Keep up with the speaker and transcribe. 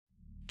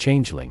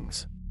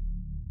Changelings.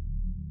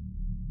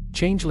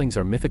 Changelings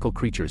are mythical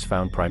creatures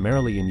found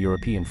primarily in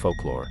European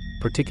folklore,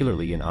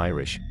 particularly in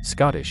Irish,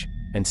 Scottish,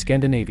 and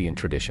Scandinavian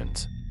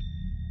traditions.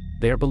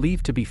 They are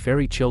believed to be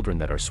fairy children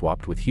that are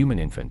swapped with human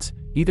infants,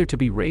 either to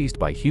be raised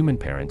by human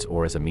parents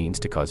or as a means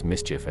to cause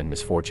mischief and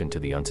misfortune to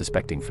the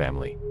unsuspecting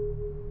family.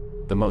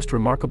 The most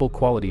remarkable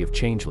quality of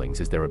changelings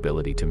is their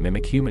ability to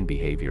mimic human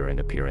behavior and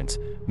appearance,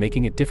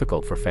 making it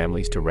difficult for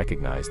families to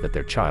recognize that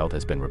their child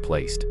has been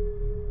replaced.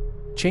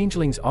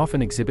 Changelings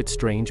often exhibit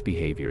strange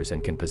behaviors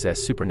and can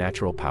possess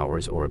supernatural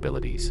powers or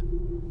abilities.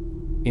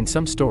 In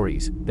some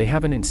stories, they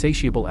have an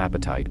insatiable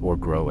appetite or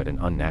grow at an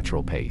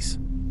unnatural pace.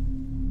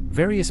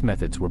 Various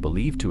methods were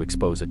believed to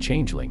expose a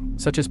changeling,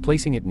 such as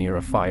placing it near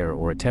a fire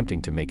or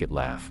attempting to make it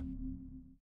laugh.